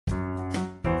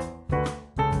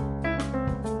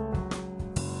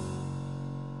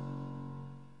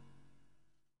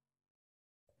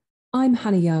I'm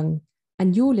Hannah Young,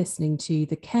 and you're listening to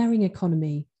The Caring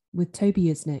Economy with Toby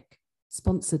Usnick,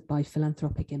 sponsored by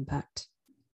Philanthropic Impact.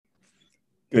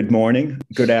 Good morning,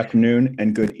 good afternoon,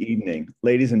 and good evening.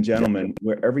 Ladies and gentlemen,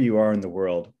 wherever you are in the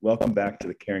world, welcome back to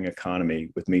The Caring Economy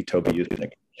with me, Toby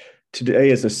Usnick. Today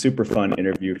is a super fun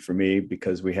interview for me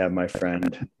because we have my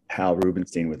friend Hal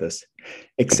Rubenstein with us.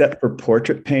 Except for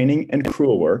portrait painting and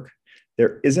crewel work,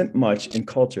 there isn't much in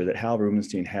culture that Hal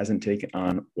Rubenstein hasn't taken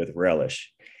on with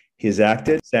relish. He has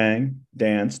acted, sang,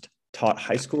 danced, taught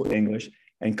high school English,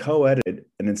 and co-edited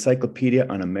an encyclopedia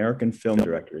on American film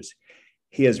directors.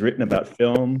 He has written about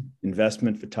film,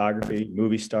 investment, photography,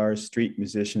 movie stars, street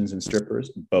musicians, and strippers,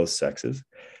 both sexes.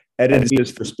 Edited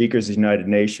videos for Speakers of the United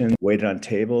Nations, waited on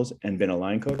tables, and been a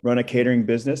line cook, run a catering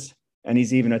business, and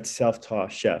he's even a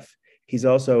self-taught chef. He's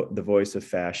also the voice of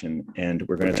fashion, and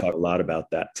we're going to talk a lot about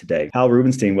that today. Hal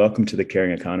Rubenstein, welcome to The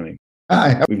Caring Economy.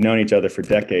 Hi. We've known each other for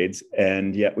decades,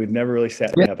 and yet we've never really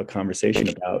sat to have a conversation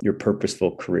about your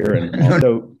purposeful career. And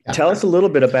so tell us a little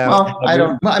bit about...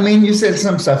 You said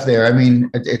some stuff there.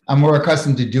 I'm more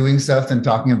accustomed to doing stuff than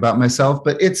talking about myself,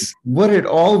 but it's what it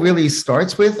all really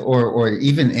starts with or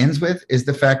even ends with is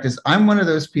the fact is I'm one of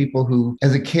those people who,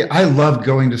 as a kid, I loved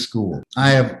going to school.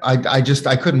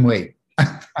 I couldn't wait.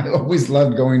 I always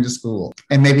loved going to school.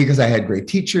 And maybe because I had great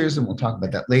teachers, and we'll talk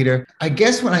about that later. I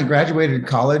guess when I graduated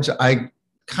college, I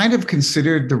kind of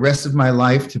considered the rest of my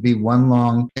life to be one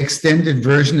long extended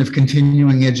version of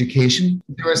continuing education.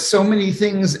 There are so many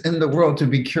things in the world to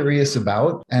be curious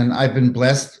about, and I've been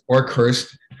blessed or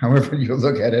cursed, however you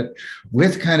look at it,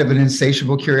 with kind of an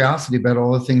insatiable curiosity about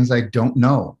all the things I don't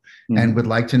know and would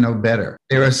like to know better.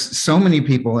 There are so many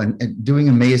people and doing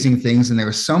amazing things, and there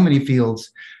are so many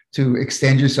fields to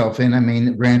extend yourself in.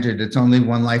 Granted, it's only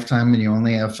one lifetime and you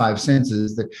only have 5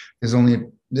 senses.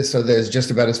 There's just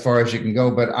about as far as you can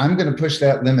go, but I'm going to push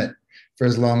that limit for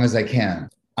as long as I can.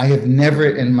 I have never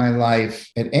in my life,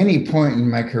 at any point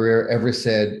in my career, ever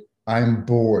said, I'm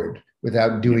bored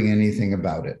without doing anything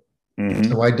about it.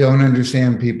 Mm-hmm. So I don't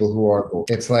understand people who are bored.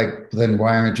 It's like, then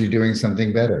why aren't you doing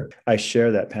something better? I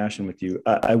share that passion with you.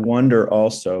 I wonder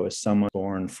also, as someone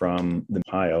born from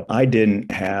Ohio, I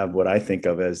didn't have what I think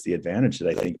of as the advantage that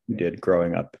I think you did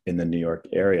growing up in the New York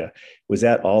area. Was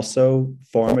that also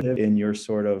formative in your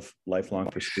sort of lifelong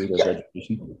pursuit of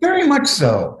education? Very much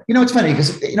so. It's funny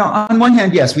because, on one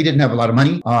hand, yes, we didn't have a lot of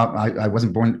money. I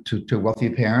wasn't born to wealthy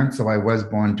parents, so I was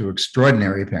born to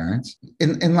extraordinary parents.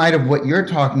 In light of what you're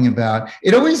talking about,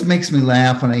 it always makes me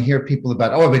laugh when I hear people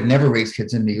about, I would never raise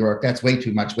kids in New York. That's way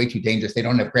too much, way too dangerous. They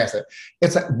don't have grass.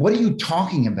 It's like, what are you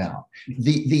talking about?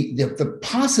 The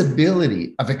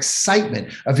possibility of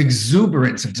excitement, of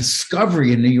exuberance, of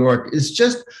discovery in New York is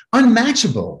just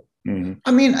unmatchable.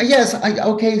 Mm-hmm. Yes,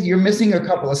 you're missing a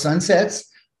couple of sunsets.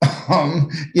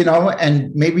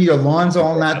 And maybe your lawn's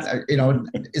all not,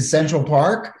 is Central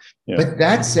Park. Yeah. But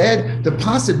that said, the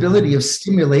possibility of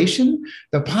stimulation,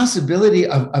 the possibility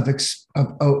of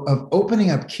opening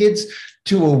up kids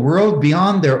to a world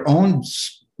beyond their own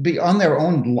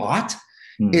lot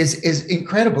is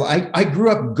incredible. I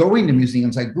grew up going to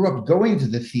museums. I grew up going to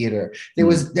the theater.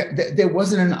 There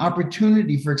wasn't an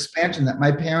opportunity for expansion that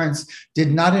my parents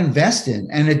did not invest in,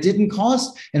 and it didn't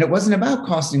cost. And it wasn't about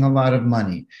costing a lot of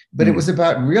money, but it was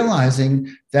about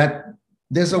realizing that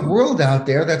there's a world out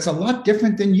there that's a lot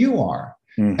different than you are.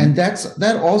 Mm-hmm. And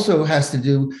that also has to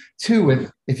do too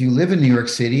with if you live in New York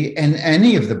City and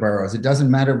any of the boroughs, it doesn't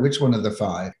matter which one of the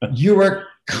 5, you are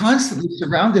constantly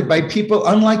surrounded by people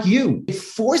unlike you. It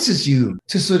forces you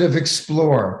to sort of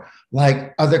explore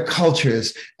like other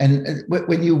cultures. And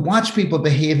when you watch people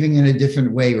behaving in a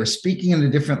different way or speaking in a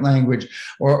different language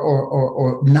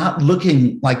or not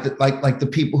looking like the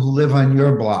people who live on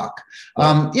your block,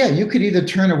 you could either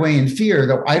turn away in fear,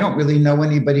 though I don't really know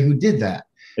anybody who did that.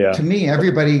 Yeah. To me,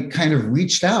 everybody kind of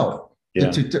reached out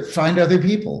to find other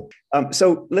people.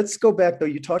 So let's go back, though.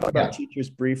 You talked about teachers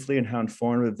briefly and how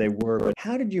informative they were, but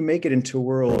how did you make it into a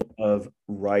world of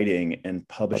writing and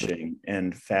publishing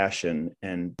and fashion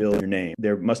and build your name?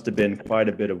 There must have been quite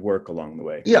a bit of work along the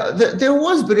way. Yeah, there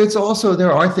was, but it's also,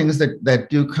 there are things that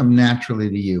do come naturally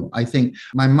to you. I think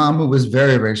my mom, who was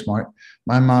very, very smart,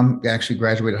 my mom actually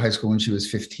graduated high school when she was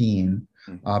 15.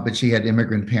 But she had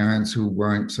immigrant parents who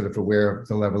weren't sort of aware of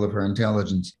the level of her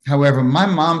intelligence. However, my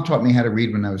mom taught me how to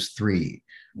read when I was 3.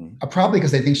 Probably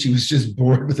because I think she was just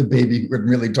bored with a baby who couldn't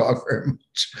really talk very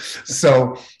much.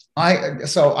 So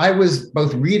I was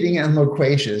both reading and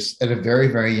loquacious at a very,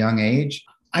 very young age.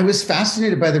 I was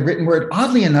fascinated by the written word.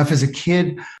 Oddly enough, as a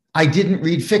kid, I didn't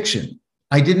read fiction.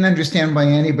 I didn't understand why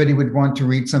anybody would want to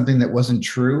read something that wasn't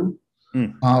true.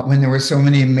 when there were so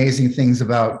many amazing things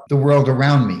about the world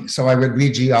around me. So I would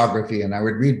read geography and I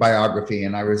would read biography,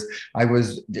 and I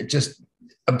was just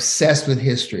obsessed with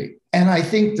history. And I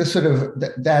think the sort of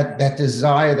that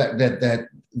desire, that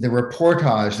the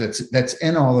reportage that's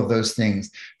in all of those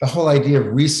things, the whole idea of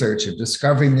research, of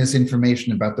discovering this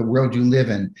information about the world you live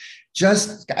in,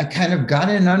 I kind of got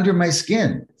in under my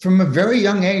skin. From a very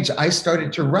young age, I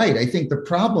started to write. I think the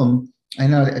problem, I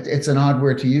know it's an odd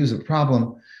word to use, a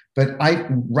problem, but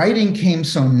writing came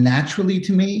so naturally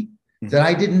to me that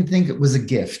I didn't think it was a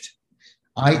gift.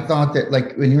 I thought that,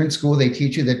 like, when you're in school, they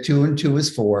teach you that 2 and 2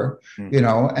 is 4,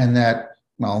 and that,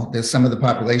 well, there's some of the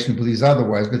population who believes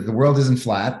otherwise, but the world isn't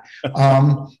flat.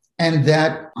 And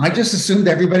that I just assumed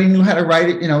everybody knew how to write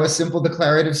it, a simple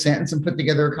declarative sentence and put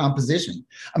together a composition.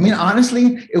 I mean,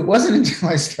 honestly, it wasn't until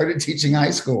I started teaching high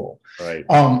school. Right.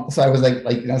 So I was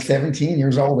like 17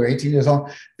 years old or 18 years old,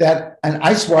 and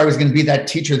I swore I was going to be that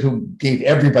teacher who gave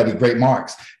everybody great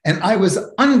marks. And I was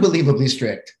unbelievably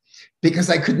strict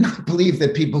because I could not believe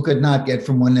that people could not get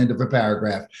from one end of a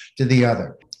paragraph to the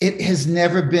other. It has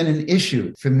never been an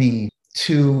issue for me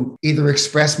to either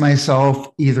express myself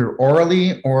either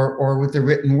orally or with the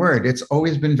written word. It's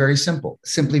always been very simple,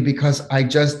 simply because I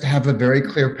just have a very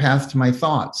clear path to my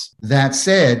thoughts. That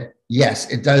said,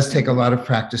 yes, it does take a lot of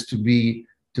practice to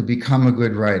become a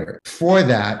good writer. For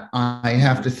that, I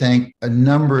have to thank a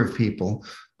number of people.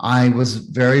 I was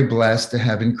very blessed to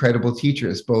have incredible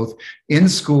teachers, both in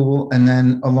school and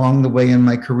then along the way in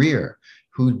my career,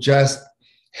 who just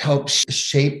helped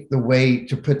shape the way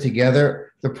to put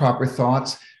together the proper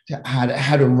thoughts,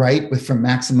 how to write for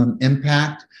maximum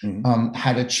impact,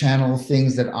 how to channel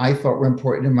things that I thought were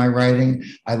important in my writing.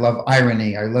 I love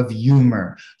irony. I love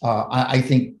humor. I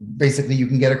think basically you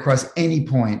can get across any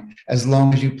point as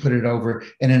long as you put it over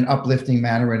in an uplifting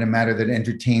manner, in a manner that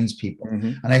entertains people.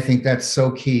 And I think that's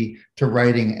so key to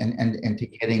writing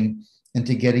and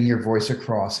to getting your voice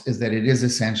across, is that it is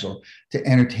essential to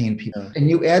entertain people.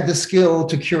 And you add the skill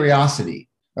to curiosity,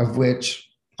 of which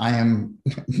I'm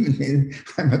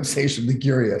insatiably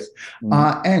curious.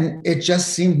 And it just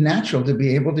seemed natural to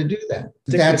be able to do that.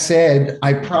 That said,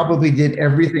 I probably did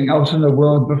everything else in the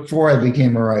world before I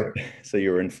became a writer. So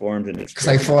you were informed, and because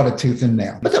I fought a tooth and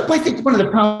nail. But I think one of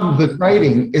the problems with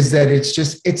writing is that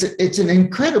it's an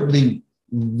incredibly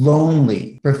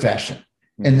lonely profession,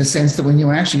 in the sense that when you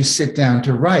actually sit down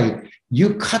to write,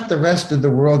 you cut the rest of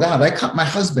the world out. I cut my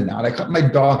husband out. I cut my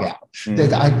dog out.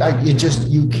 That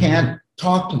you can't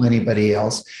talk to anybody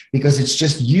else because it's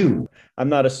just you. I'm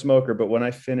not a smoker, but when I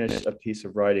finish a piece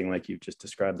of writing, like you just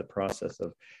described the process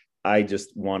of, I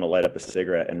just want to light up a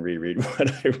cigarette and reread what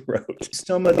I wrote.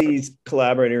 Some of these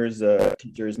collaborators,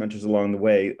 teachers, mentors along the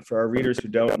way, for our readers who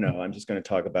don't know, I'm just going to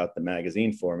talk about the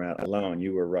magazine format alone.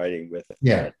 You were writing with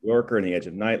New Yorker and The Edge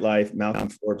of Nightlife, Malcolm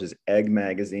Forbes' Egg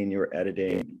magazine you were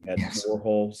editing, at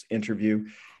Warhol's interview.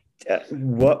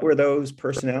 What were those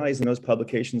personalities and those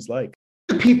publications like?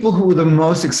 The people who were the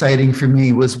most exciting for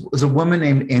me was a woman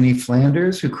named Annie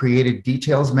Flanders, who created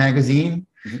Details magazine,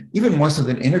 even more so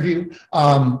than Interview.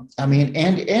 I mean,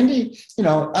 Andy, Andy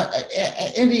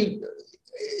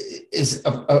is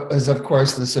of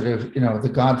course the sort of,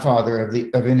 the godfather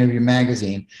of Interview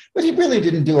magazine, but he really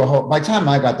didn't do a whole. By the time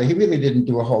I got there, he really didn't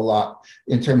do a whole lot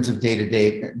in terms of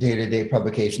day-to-day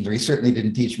publications, or he certainly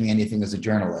didn't teach me anything as a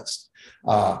journalist.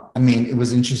 I mean, it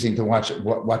was interesting to watch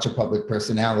a public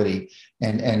personality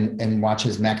and watch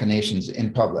his machinations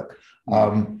in public.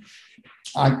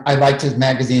 I liked his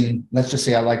magazine. Let's just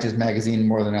say I liked his magazine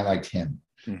more than I liked him.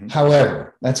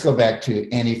 However, let's go back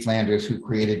to Annie Flanders, who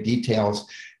created Details.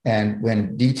 And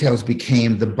when Details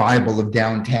became the Bible of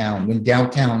downtown, when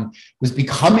downtown was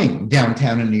becoming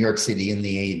downtown in New York City in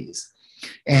the 80s.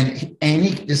 And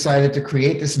Annie decided to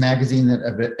create this magazine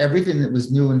of everything that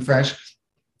was new and fresh.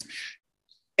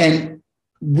 And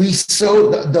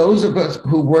those of us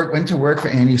who went to work for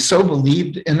Annie so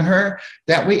believed in her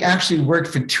that we actually worked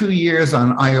for 2 years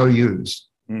on IOUs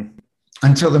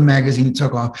until the magazine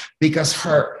took off, because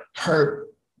her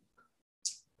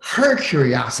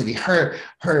curiosity,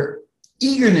 her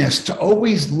eagerness to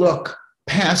always look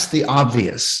past the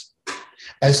obvious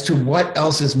as to what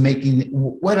else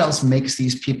makes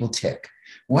these people tick.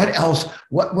 What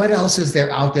else is there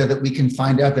out there that we can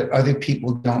find out that other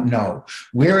people don't know?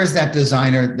 Where is that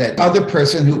designer, that other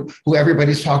person who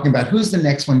everybody's talking about? Who's the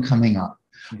next one coming up?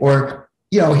 Or,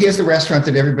 here's the restaurant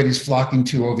that everybody's flocking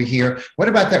to over here. What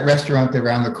about that restaurant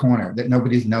around the corner that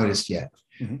nobody's noticed yet?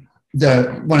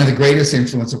 One of the greatest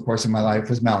influence, of course, in my life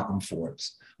was Malcolm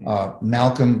Forbes.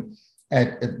 Malcolm,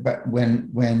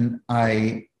 when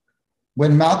I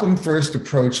When Malcolm first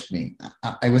approached me,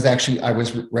 I was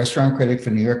restaurant critic for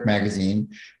New York Magazine.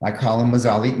 My column was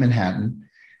I'll Eat Manhattan.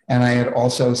 And I had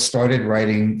also started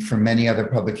writing for many other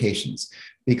publications.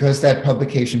 Because that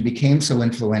publication became so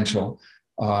influential,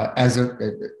 my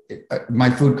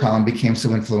food column became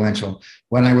so influential.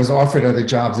 When I was offered other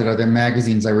jobs at other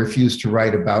magazines, I refused to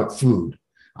write about food.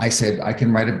 I said, I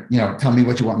can write, tell me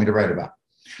what you want me to write about.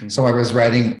 Mm-hmm. So I was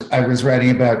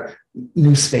writing about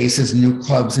new spaces, new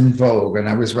clubs in Vogue, and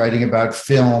I was writing about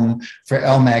film for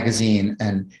Elle magazine,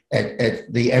 and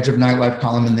at the Edge of Nightlife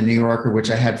column in the New Yorker, which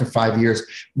I had for 5 years,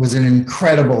 was an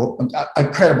incredible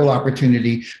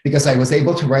opportunity because I was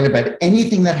able to write about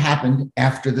anything that happened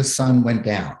after the sun went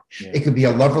down. Yeah. It could be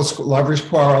a lover's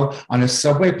quarrel on a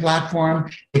subway platform.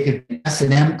 It could be an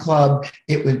S&M club.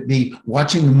 It would be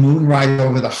watching the moon rise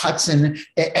over the Hudson.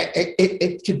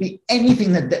 It could be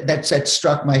anything that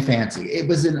struck my fancy. It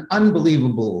was an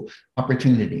unbelievable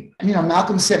opportunity. And,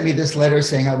 Malcolm sent me this letter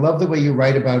saying, I love the way you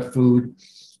write about food.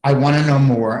 I want to know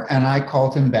more. And I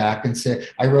called him back and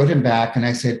I wrote him back and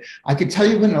I said, I could tell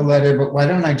you in a letter, but why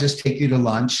don't I just take you to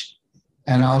lunch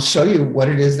and I'll show you what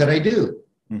it is that I do.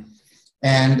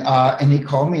 And he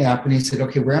called me up and he said,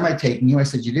 okay, where am I taking you? I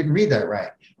said, you didn't read that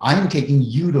right. I'm taking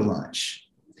you to lunch.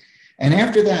 And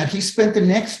after that, he spent the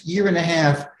next year and a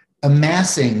half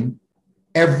amassing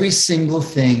every single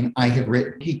thing I had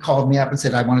written. He called me up and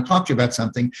said, I want to talk to you about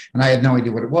something. And I had no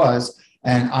idea what it was.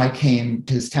 And I came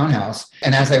to his townhouse.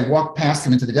 And as I walked past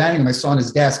him into the dining room, I saw on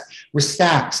his desk were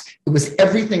stacks. It was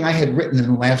everything I had written in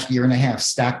the last year and a half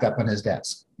stacked up on his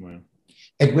desk. Wow.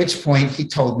 At which point he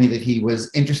told me that he was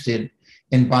interested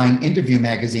in buying Interview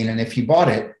magazine. And if he bought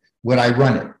it, would I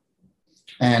run it?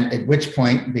 And at which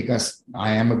point, because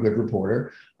I am a good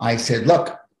reporter, I said,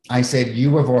 look,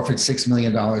 you have offered $6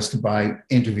 million to buy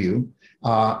Interview.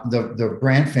 The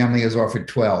Brandt family has offered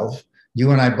 12.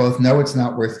 You and I both know it's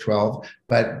not worth 12,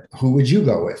 but who would you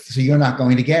go with? So you're not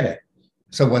going to get it.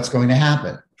 So what's going to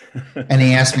happen? And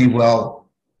he asked me, well,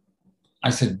 I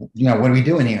said, what are we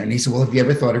doing here? And he said, well, have you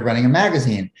ever thought of running a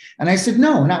magazine? And I said,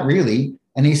 no, not really.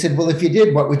 And he said, well, if you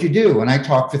did, what would you do? And I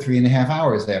talked for 3.5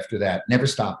 hours after that, never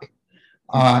stopping.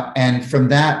 And from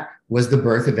that was the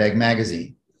birth of Egg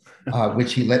Magazine,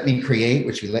 which he let me create,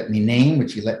 which he let me name,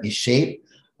 which he let me shape,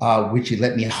 which he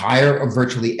let me hire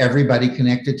virtually everybody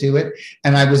connected to it.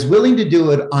 And I was willing to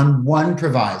do it on one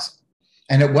proviso.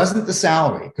 And it wasn't the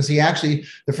salary, because the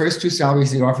first 2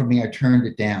 salaries he offered me, I turned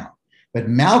it down. But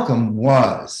Malcolm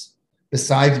was,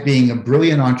 besides being a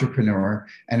brilliant entrepreneur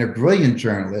and a brilliant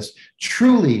journalist,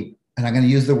 truly, and I'm going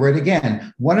to use the word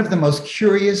again, one of the most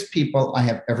curious people I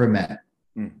have ever met.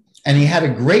 And he had a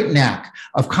great knack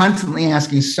of constantly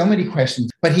asking so many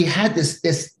questions, but he had this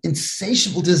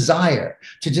insatiable desire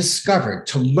to discover,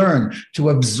 to learn, to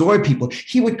absorb people.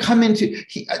 He came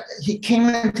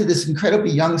into this incredibly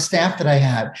young staff that I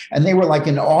had, and they were like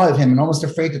in awe of him and almost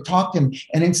afraid to talk to him.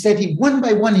 And instead, one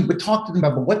by one, he would talk to them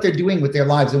about what they're doing with their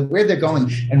lives and where they're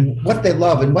going and what they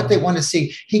love and what they want to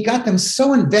see. He got them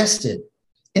so invested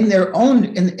in their own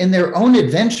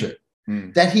adventure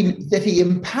that he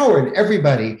empowered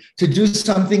everybody to do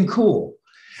something cool.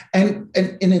 And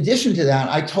in addition to that,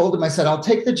 I told him, I said, I'll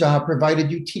take the job provided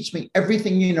you teach me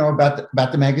everything you know about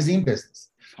the magazine business.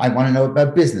 I want to know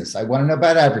about business. I want to know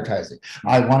about advertising.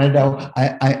 I want to know.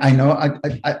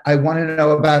 I want to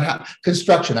know about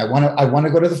construction. I want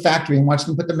to go to the factory and watch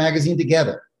them put the magazine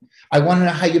together. I want to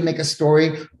know how you make a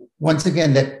story once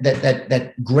again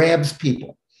that grabs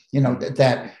people.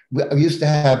 That I used to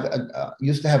have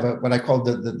what I called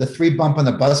the 3 bump on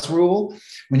the bus rule.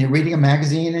 When you're reading a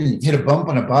magazine and you hit a bump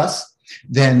on a bus,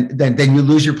 then you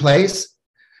lose your place.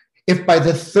 If by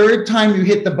the 3rd time you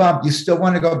hit the bump, you still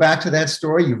want to go back to that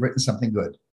story, you've written something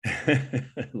good.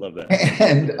 Love that.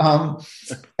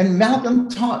 And Malcolm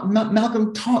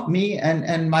taught me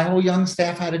and my whole young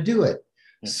staff how to do it.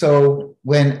 Yeah. So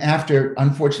after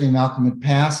unfortunately Malcolm had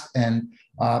passed and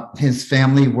his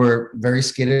family were very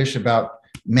skittish about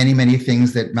many, many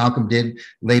things that Malcolm did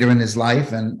later in his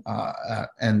life, and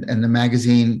the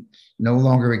magazine no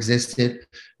longer existed.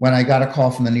 When I got a call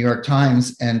from the New York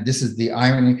Times, and this is the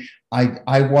irony,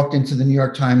 I walked into the New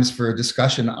York Times for a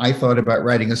discussion. I thought about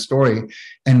writing a story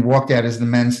and walked out as the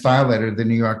men's style editor of the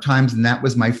New York Times, and that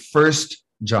was my first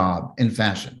job in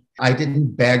fashion. I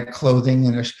didn't bag clothing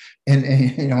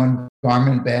in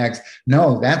garment bags.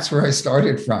 No, that's where I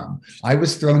started from. I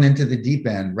was thrown into the deep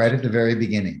end right at the very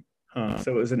beginning.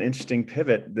 So it was an interesting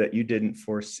pivot that you didn't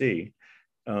foresee.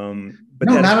 But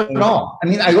no, not at all. I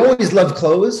mean, I always loved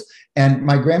clothes. And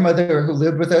my grandmother, who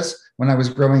lived with us when I was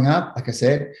growing up, like I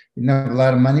said, didn't have a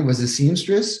lot of money, was a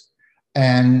seamstress.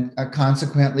 And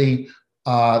consequently,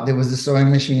 There was a sewing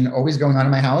machine always going on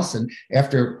in my house. And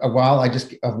after a while,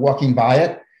 of walking by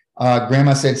it,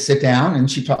 grandma said, sit down, and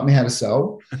she taught me how to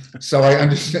sew. So I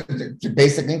understood that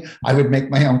basically I would make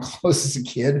my own clothes as a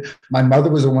kid. My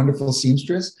mother was a wonderful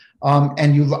seamstress. I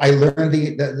learned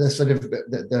the sort of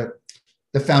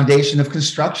the foundation of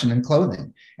construction and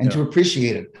clothing, and to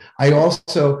appreciate it. I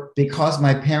also, because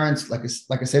my parents, like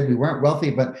I said, we weren't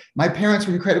wealthy, but my parents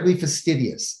were incredibly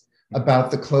fastidious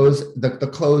about the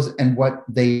clothes and what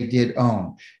they did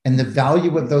own, and the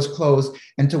value of those clothes,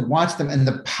 and to watch them, and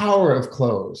the power of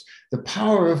clothes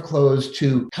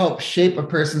to help shape a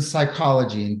person's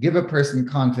psychology and give a person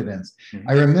confidence. Mm-hmm.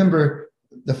 I remember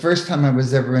the first time I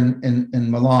was ever in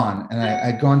Milan, and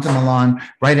I'd gone to Milan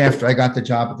right after I got the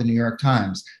job at the New York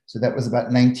Times. So that was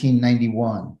about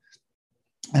 1991.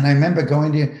 And I remember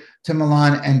going to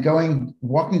Milan and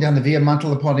walking down the Via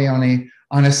Montelepodione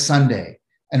on a Sunday.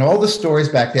 And all the stores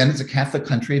back then, it's a Catholic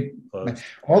country,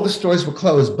 all the stores were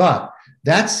closed. But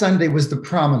that Sunday was the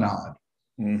promenade.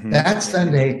 Mm-hmm. That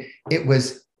Sunday, it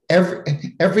was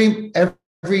every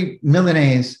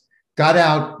Milanese got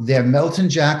out their Melton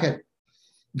jacket,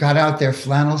 got out their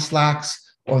flannel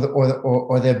slacks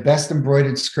or their best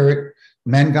embroidered skirt.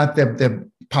 Men got their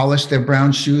polished their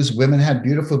brown shoes. Women had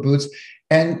beautiful boots.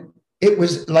 And it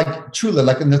was like truly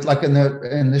like in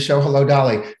the show Hello,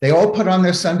 Dolly. They all put on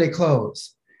their Sunday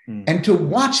clothes. And to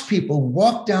watch people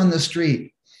walk down the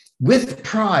street with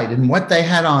pride in what they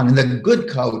had on, and the good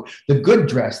coat, the good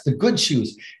dress, the good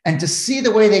shoes, and to see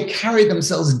the way they carried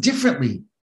themselves differently.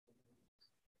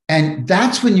 And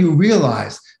that's when you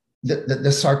realize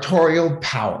the sartorial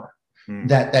power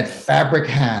that fabric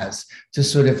has to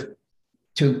sort of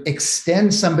to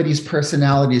extend somebody's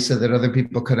personality so that other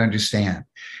people could understand.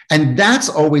 And that's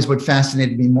always what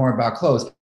fascinated me more about clothes.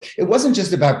 It wasn't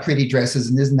just about pretty dresses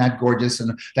and isn't that gorgeous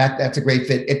and that's a great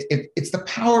fit. It's the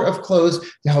power of clothes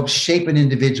to help shape an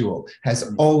individual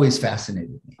has always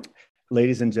fascinated me.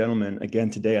 Ladies and gentlemen,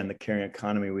 again, today on The Caring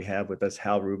Economy, we have with us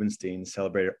Hal Rubenstein,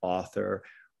 celebrated author,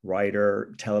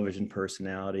 writer, television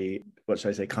personality, what should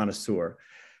I say, connoisseur.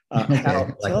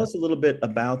 Hal, tell us a little bit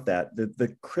about that,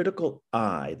 the critical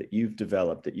eye that you've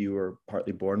developed, that you were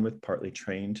partly born with, partly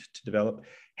trained to develop.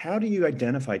 How do you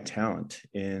identify talent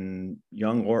in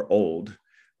young or old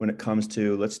when it comes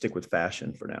to, let's stick with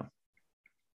fashion for now?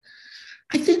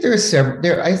 I think there are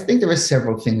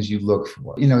several things you look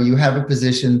for. You know, you have a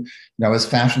position, as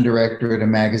fashion director at a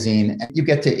magazine, and you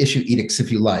get to issue edicts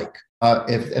if you like,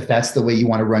 if that's the way you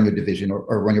want to run your division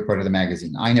or run your part of the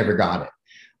magazine. I never got it.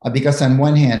 Because on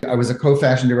one hand, I was a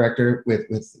co-fashion director with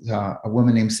a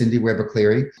woman named Cindy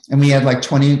Weber-Cleary, and we had about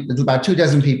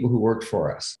 24 people who worked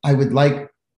for us. I would like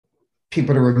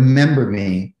people to remember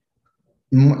me,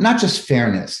 not just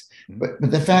fairness, but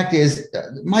the fact is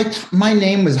my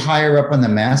name was higher up on the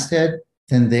masthead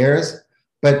than theirs,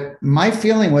 but my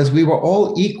feeling was we were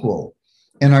all equal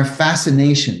in our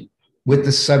fascination with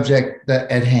the subject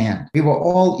at hand. We were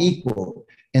all equal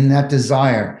in that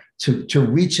desire to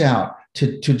reach out,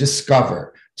 to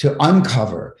discover, to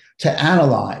uncover, to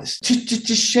analyze,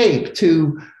 to shape,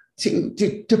 to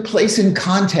place in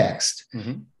context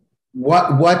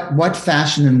what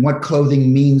fashion and what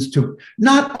clothing means to,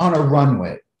 not on a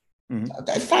runway.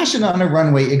 Fashion on a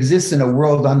runway exists in a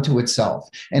world unto itself.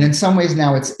 And in some ways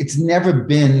now it's never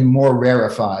been more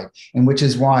rarefied, and which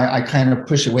is why I kind of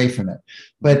push away from it.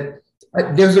 But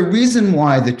there's a reason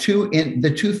why the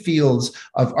two fields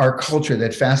of our culture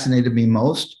that fascinated me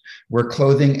most were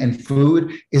clothing and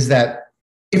food, is that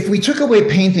if we took away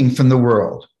painting from the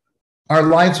world, our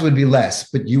lives would be less,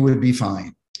 but you would be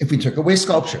fine. If we took away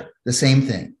sculpture, the same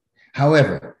thing.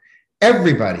 However,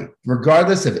 everybody,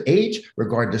 regardless of age,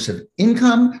 regardless of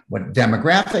income, what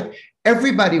demographic,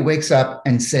 everybody wakes up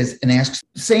and says and asks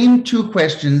the same two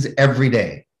questions every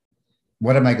day.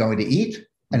 What am I going to eat?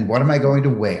 And what am I going to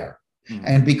wear?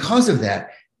 And because of that,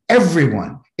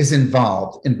 everyone is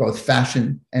involved in both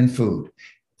fashion and food.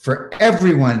 For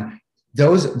everyone,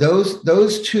 those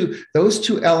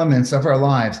two elements of our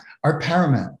lives are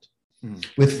paramount.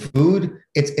 With food,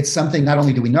 it's something, not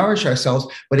only do we nourish ourselves,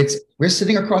 but we're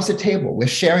sitting across a table, we're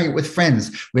sharing it with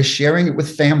friends, we're sharing it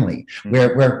with family,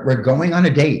 we're going on a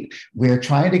date, we're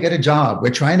trying to get a job, we're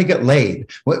trying to get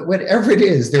laid, whatever it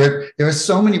is. There are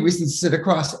so many reasons to sit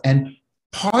across, and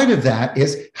part of that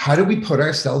is, how do we put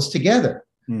ourselves together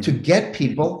to get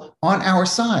people on our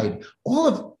side?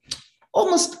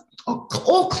 Almost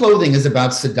all clothing is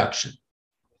about seduction.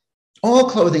 All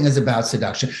clothing is about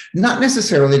seduction, not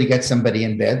necessarily to get somebody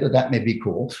in bed, though that may be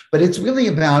cool, but it's really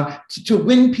about to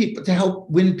win people, to help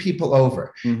win people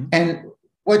over. And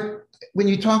when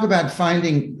you talk about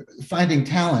finding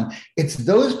talent, it's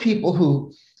those people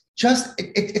who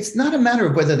it's not a matter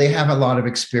of whether they have a lot of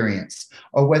experience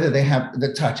or whether they have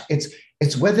the touch.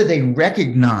 It's whether they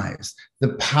recognize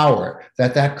the power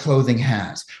that clothing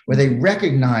has, where they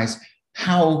recognize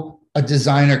how a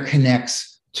designer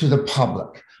connects to the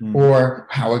public, or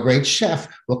how a great chef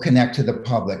will connect to the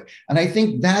public. And I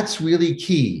think that's really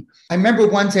key. I remember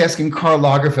once asking Karl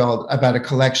Lagerfeld about a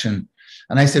collection,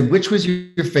 and I said, which was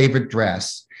your favorite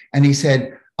dress? And he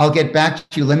said, I'll get back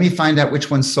to you. Let me find out which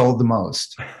one sold the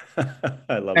most.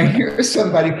 I love and that. Here's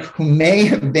somebody who may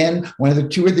have been one of the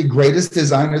two or the greatest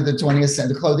designers of the 20th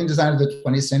century, the clothing designer of the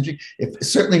 20th century,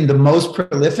 certainly the most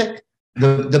prolific,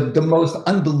 the most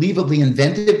unbelievably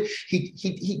inventive.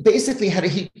 He basically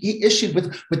he issued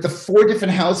with the 4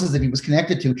 different houses that he was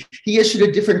connected to, he issued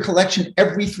a different collection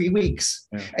every 3 weeks.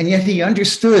 Yeah. And yet he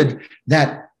understood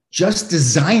that just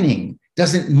designing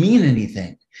doesn't mean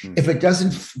anything if it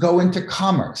doesn't go into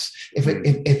commerce,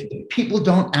 if people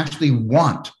don't actually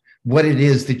want what it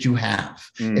is that you have,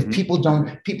 if people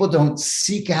don't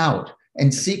seek out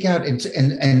and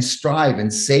strive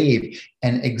and save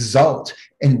and exult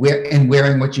and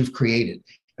wearing what you've created.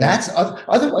 That's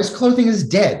otherwise clothing is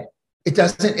dead. It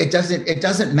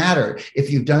doesn't matter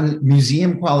if you've done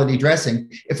museum quality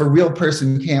dressing if a real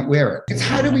person can't wear it. It's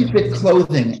how do we fit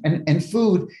clothing and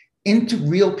food into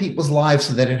real people's lives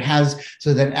so that it has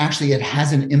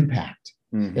an impact.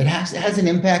 It has an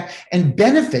impact and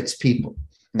benefits people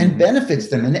and benefits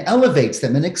them and elevates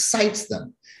them and excites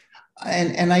them.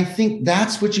 And I think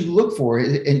that's what you look for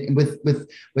with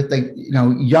the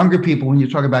younger people when you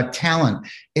talk about talent.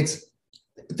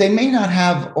 They may not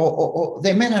have all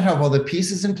the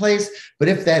pieces in place, but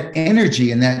if that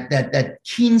energy and that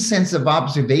keen sense of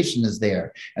observation is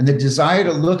there, and the desire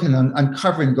to look and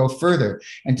uncover and go further,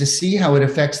 and to see how it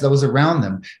affects those around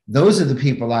them, those are the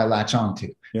people I latch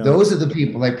onto. Yeah. Those are the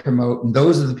people I promote, and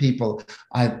those are the people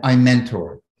I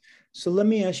mentor. So let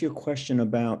me ask you a question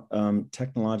about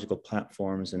technological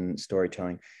platforms and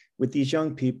storytelling. With these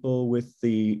young people, with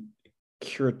the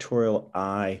curatorial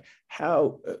eye,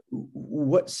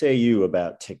 what say you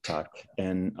about TikTok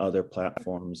and other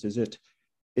platforms? Is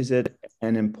it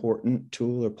an important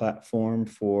tool or platform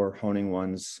for honing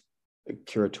one's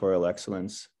curatorial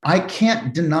excellence? I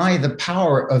can't deny the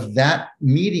power of that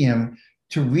medium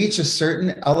to reach a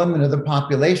certain element of the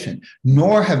population,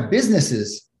 nor have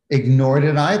businesses ignored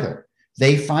it either.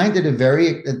 They find it a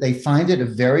very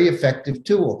effective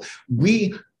tool.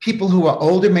 People who are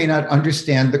older may not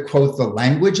understand the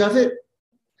language of it.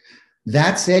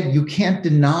 That said, you can't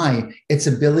deny its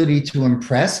ability to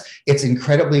impress. It's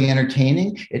incredibly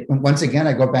entertaining. Once again,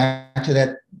 I go back to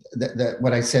that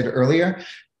what I said earlier.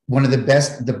 One of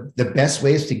the best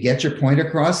ways to get your point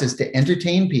across is to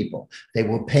entertain people. They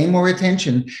will pay more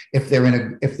attention if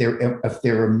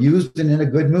they're amused and in a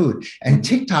good mood. And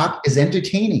TikTok is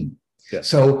entertaining. Yes.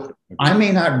 So I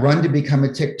may not run to become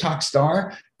a TikTok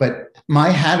star, but my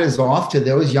hat is off to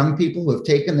those young people who have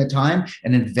taken the time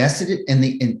and invested in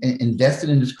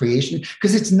this creation,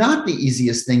 because it's not the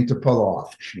easiest thing to pull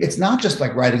off. It's not just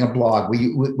like writing a blog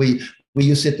where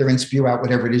you sit there and spew out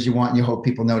whatever it is you want and you hope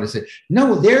people notice it.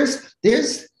 No, there's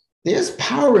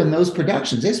power in those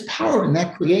productions. There's power in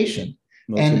that creation.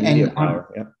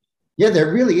 Power. Yeah,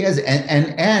 there really is,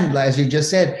 and as you just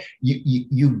said,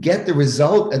 you get the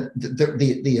result.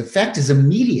 The effect is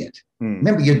immediate.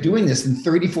 Remember, you're doing this in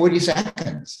 30, 40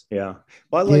 seconds. Yeah,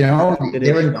 well,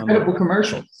 they're incredible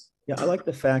commercials. Yeah, I like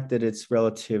the fact that it's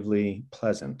relatively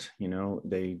pleasant.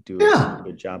 They do a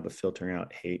good job of filtering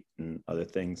out hate and other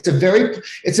things.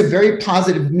 It's a very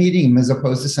positive medium as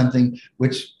opposed to something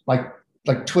which like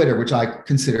Twitter, which I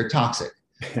consider toxic.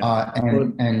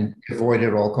 And avoid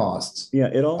at all costs. Yeah,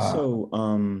 it also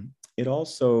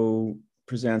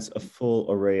presents a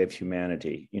full array of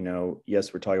humanity.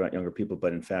 Yes, we're talking about younger people,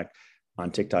 but in fact, on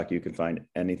TikTok you can find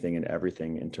anything and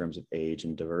everything in terms of age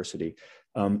and diversity.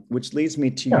 Which leads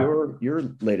me to your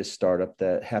latest startup,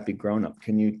 the Happy Grown Up.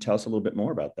 Can you tell us a little bit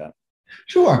more about that?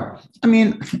 Sure. I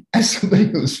mean, as somebody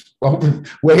who's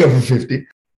way over 50,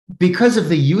 because of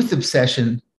the youth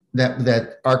obsession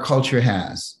that our culture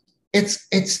has.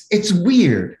 It's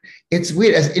weird. It's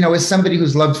weird as somebody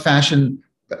who's loved fashion,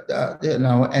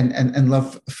 and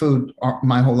loved food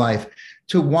my whole life,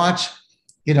 to watch,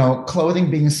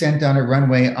 clothing being sent down a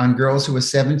runway on girls who were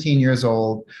 17 years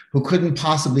old who couldn't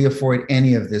possibly afford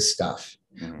any of this stuff.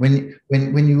 When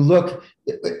you look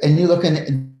and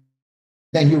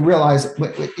then you realize,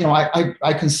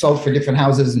 I consult for different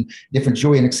houses and different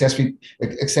jewelry and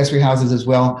accessory houses as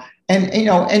well.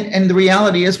 And the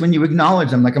reality is, when you acknowledge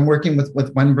them, like I'm working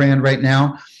with one brand right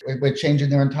now, we're changing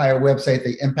their entire website.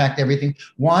 They impact everything.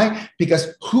 Why?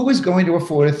 Because who is going to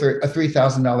afford a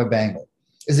 $3,000 bangle?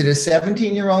 Is it a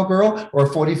 17-year-old girl or a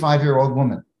 45-year-old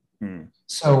woman? Hmm.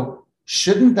 So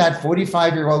shouldn't that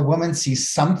 45-year-old woman see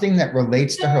something that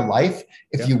relates to her life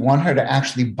if you want her to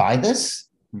actually buy this?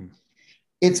 Hmm.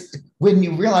 It's when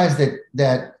you realize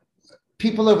that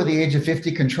people over the age of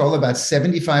 50 control about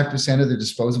 75% of the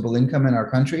disposable income in our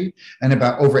country and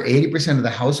about over 80% of the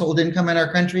household income in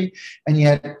our country. And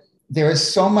yet there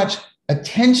is so much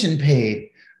attention paid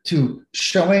to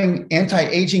showing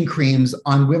anti-aging creams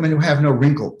on women who have no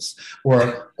wrinkles,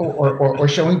 or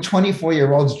showing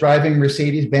 24-year-olds driving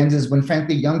Mercedes Benzes when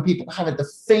frankly young people haven't the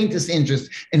faintest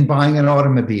interest in buying an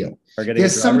automobile. Or getting a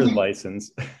driver's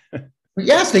license.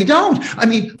 Yes, they don't. I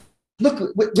mean,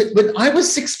 look, when I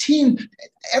was 16,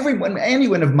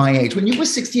 anyone of my age, when you were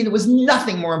 16, it was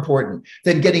nothing more important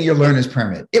than getting your learner's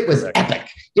permit. It was epic.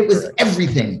 It was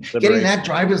everything. Getting that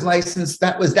driver's license,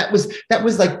 that was like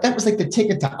the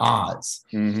ticket to Oz.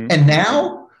 Mm-hmm. And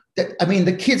now, I mean,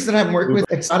 the kids that I'm working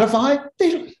with at Spotify,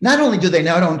 they not only do they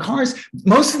not own cars,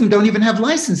 most of them don't even have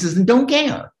licenses and don't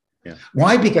care. Yeah.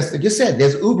 Why? Because like you said,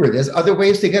 there's Uber, there's other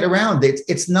ways to get around.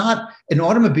 It's not, an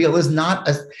automobile is not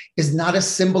a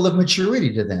symbol of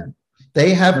maturity to them.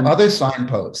 They have other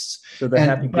signposts. So the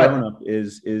happy grown-up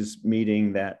is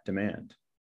meeting that demand.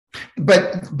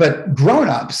 But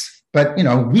grown-ups,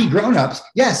 we grown-ups,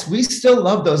 yes, we still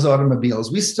love those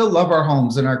automobiles. We still love our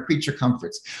homes and our creature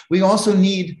comforts. We also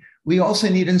need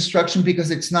instruction because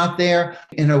it's not there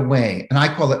in a way. And I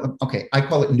call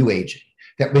it new aging.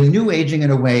 That we're new aging in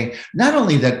a way, not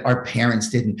only that our parents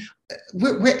didn't,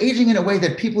 we're aging in a way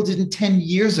that people didn't 10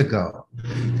 years ago.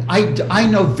 I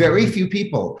know very few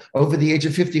people over the age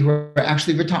of 50 who are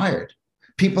actually retired.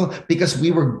 People, because we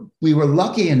were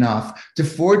lucky enough to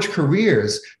forge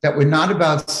careers that were not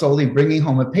about solely bringing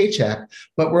home a paycheck,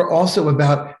 but were also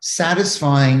about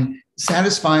satisfying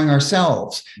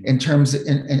ourselves in terms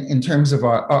of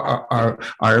our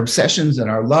obsessions and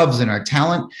our loves and our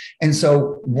talent. And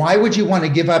so why would you want to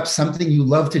give up something you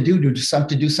love to do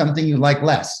to do something you like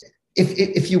less?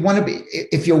 If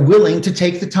you're willing to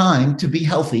take the time to be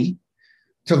healthy,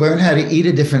 to learn how to eat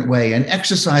a different way and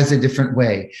exercise a different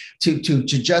way, to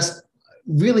just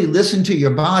really listen to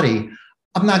your body.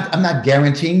 I'm not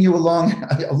guaranteeing you a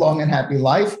long and happy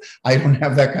life. I don't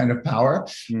have that kind of power.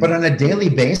 But on a daily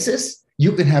basis,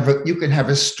 you can have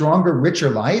a stronger,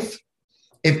 richer life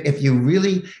if you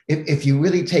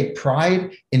really take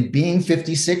pride in being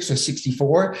 56 or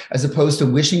 64, as opposed to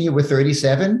wishing you were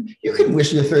 37. You can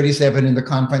wish you're 37 in the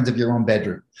confines of your own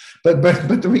bedroom. But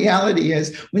the reality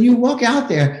is, when you walk out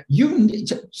there, you need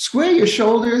to square your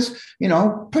shoulders,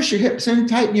 push your hips in,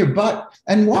 tighten your butt,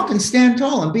 and walk and stand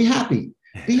tall and be happy.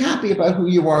 Be happy about who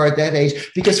you are at that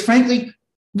age. Because frankly,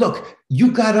 look,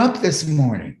 you got up this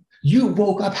morning. You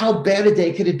woke up. How bad a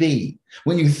day could it be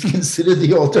when you consider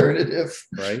the alternative?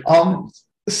 Right.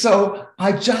 So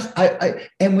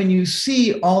and when you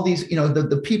see all these,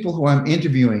 the people who I'm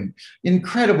interviewing,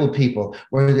 incredible people,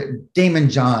 where Damon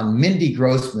John, Mindy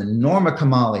Grossman, Norma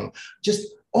Kamali, just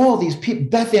all these people,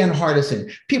 Beth Ann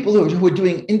Hardison, people who are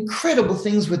doing incredible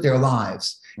things with their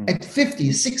lives. At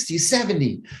 50, 60,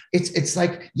 70, it's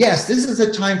like, yes, this is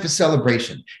a time for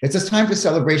celebration. It's a time for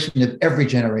celebration of every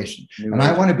generation. And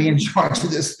I want to be in charge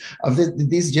of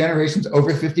these generations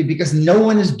over 50, because no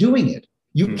one is doing it.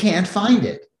 You can't find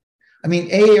it. I mean,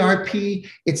 AARP,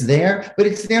 it's there, but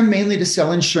it's there mainly to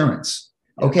sell insurance.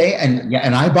 Okay.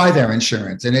 And I buy their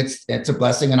insurance, and it's a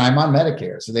blessing, and I'm on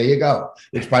Medicare. So there you go,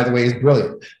 which by the way is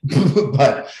brilliant.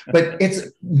 but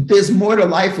there's more to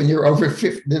life when you're over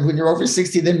 50, when you're over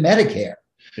 60 than Medicare.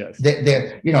 Yes.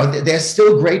 There's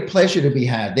still great pleasure to be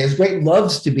had. There's great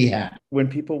loves to be had. When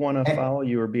people want to follow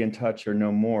you or be in touch or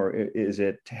know more, is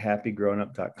it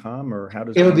happygrownup.com, or how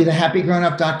does it would be the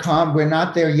happygrownup.com. We're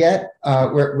not there yet.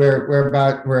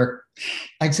 We're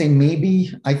I'd say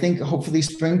I think hopefully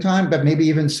springtime, but maybe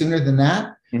even sooner than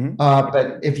that. Mm-hmm.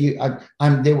 But if you,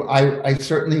 I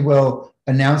certainly will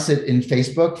announce it in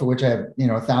Facebook, for which I have,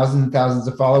 thousands and thousands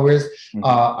of followers.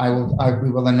 Mm-hmm.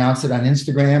 We will announce it on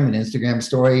Instagram and Instagram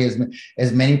story,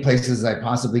 as many places as I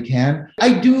possibly can.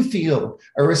 I do feel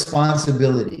a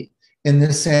responsibility in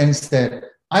the sense that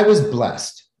I was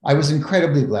blessed. I was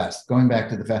incredibly blessed, going back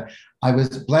to the fact I was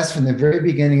blessed from the very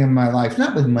beginning of my life,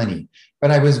 not with money, but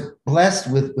I was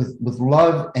blessed with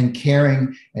love and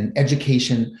caring and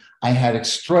education. I had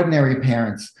extraordinary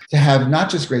parents, to have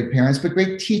not just great parents, but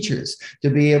great teachers,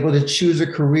 to be able to choose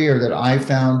a career that I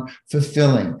found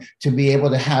fulfilling, to be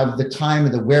able to have the time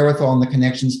and the wherewithal and the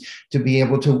connections to be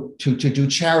able to do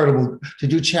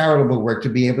charitable work, to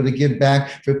be able to give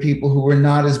back for people who were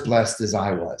not as blessed as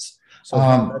I was. So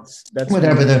that's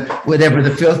whatever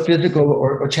the physical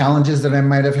or challenges that I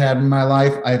might have had in my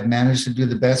life, I've managed to do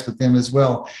the best with them as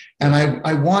well. And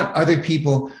I want other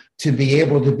people to be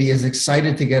able to be as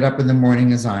excited to get up in the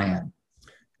morning as I am.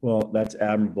 Well, that's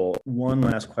admirable. One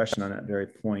last question on that very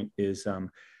point is,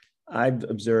 I've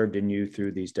observed in you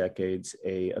through these decades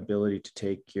a ability to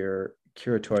take your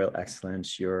curatorial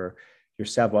excellence, your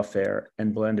savoir-faire,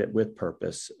 and blend it with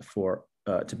purpose for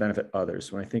to benefit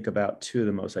others. When I think about two of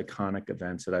the most iconic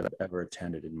events that I've ever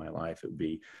attended in my life, it would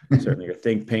be certainly your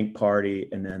Think Pink party,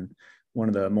 and then one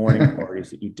of the morning parties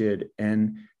that you did.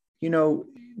 And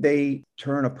they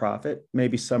turn a profit.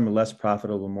 Maybe some are less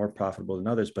profitable, more profitable than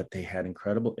others, but they had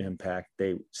incredible impact.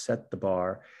 They set the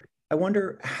bar. I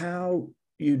wonder how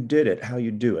you did it, how you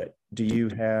do it. Do you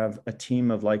have a team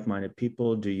of like-minded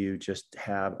people? Do you just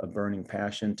have a burning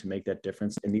passion to make that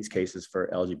difference in these cases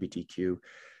for LGBTQ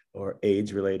or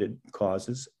AIDS-related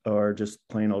causes, or just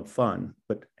plain old fun?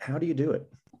 But how do you do it?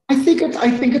 I think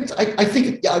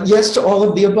yes to all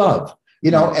of the above.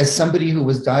 As somebody who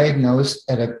was diagnosed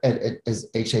as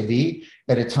HIV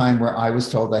at a time where I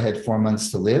was told I had 4 months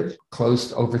to live,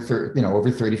 over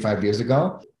 35 years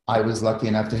ago, I was lucky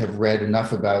enough to have read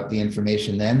enough about the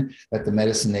information then that the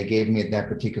medicine they gave me at that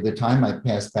particular time, I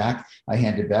passed back, I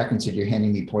handed back and said, "You're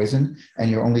handing me poison, and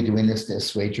you're only doing this to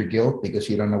assuage your guilt because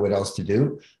you don't know what else to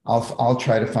do. I'll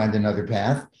try to find another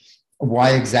path."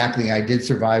 Why exactly I did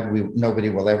survive, nobody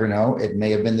will ever know. It may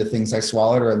have been the things I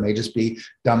swallowed, or it may just be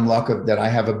dumb luck that I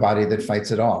have a body that fights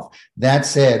it off. That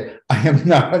said, I am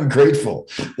not ungrateful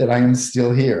that I am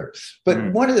still here.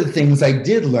 But one of the things I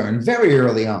did learn very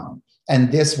early on,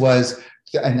 and this was,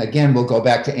 and again, we'll go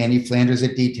back to Annie Flanders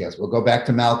at Details. We'll go back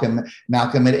to Malcolm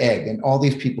at Egg, and all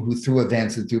these people who threw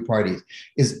events and threw parties,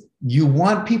 is you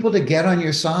want people to get on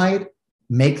your side,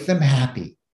 make them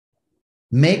happy.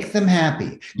 Make them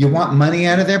happy. You want money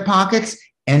out of their pockets?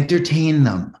 Entertain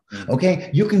them. Okay?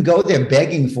 You can go there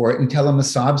begging for it and tell them a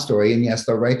sob story, and yes,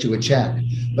 they'll write you a check.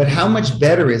 But how much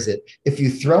better is it if you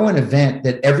throw an event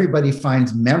that everybody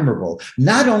finds memorable?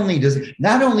 Not only do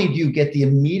you get the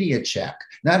immediate check,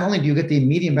 not only do you get the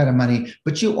immediate amount of money,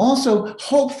 but you also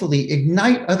hopefully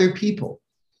ignite other people.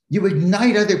 You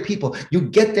ignite other people. You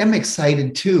get them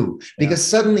excited too, because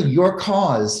suddenly your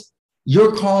cause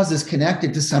is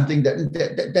connected to something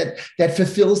that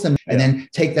fulfills them, and then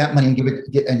take that money and give it.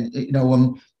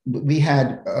 When we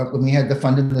had the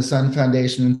Fund in the Sun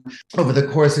Foundation, over the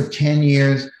course of 10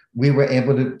 years, we were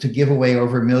able to give away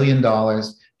over $1 million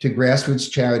to grassroots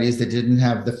charities that didn't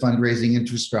have the fundraising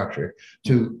infrastructure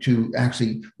to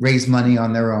actually raise money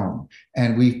on their own.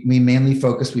 And we mainly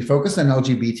focused on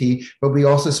LGBT, but we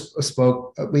also it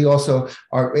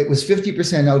was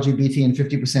 50% LGBT and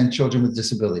 50% children with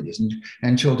disabilities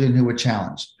and children who were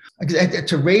challenged.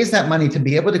 To raise that money to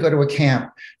be able to go to a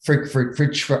camp for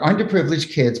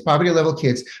underprivileged kids, poverty level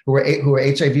kids who are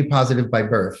HIV positive by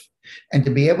birth, and to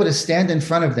be able to stand in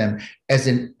front of them as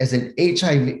a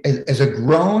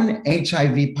grown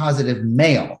HIV positive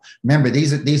male. Remember,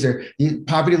 these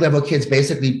poverty level kids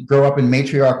basically grow up in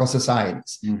matriarchal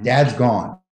societies. Mm-hmm. Dad's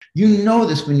gone. You know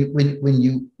this when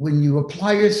you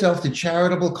apply yourself to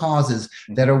charitable causes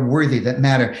that are worthy, that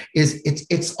matter.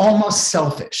 It's almost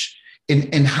selfish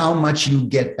in how much you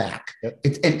get back. Yep.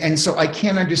 And so I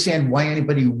can't understand why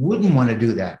anybody wouldn't want to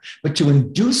do that. But to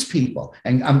induce people,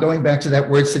 and I'm going back to that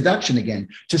word seduction again,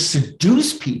 to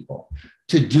seduce people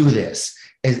to do this,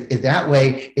 is that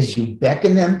way is you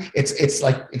beckon them. It's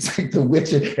like the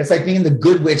witch. It's like being the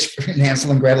good witch in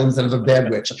Hansel and Gretel instead of a bad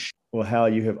witch. Well, Hal,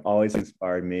 you have always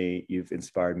inspired me. You've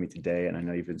inspired me today, and I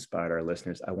know you've inspired our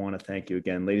listeners. I want to thank you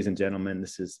again. Ladies and gentlemen,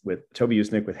 this is with Toby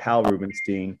Usnick with Hal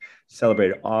Rubenstein,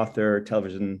 celebrated author,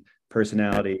 television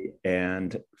personality,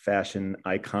 and fashion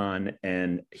icon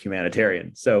and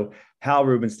humanitarian. So, Hal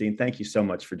Rubenstein, thank you so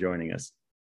much for joining us.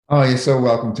 Oh, you're so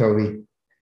welcome, Toby.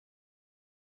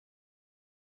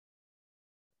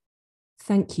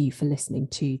 Thank you for listening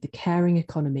to The Caring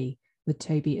Economy with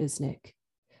Toby Usnick.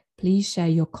 Please share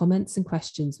your comments and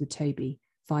questions with Toby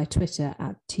via Twitter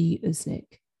at @TUsnick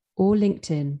or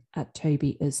LinkedIn at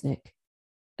Toby Usnick.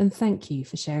 And thank you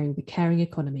for sharing The Caring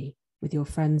Economy with your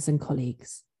friends and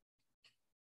colleagues.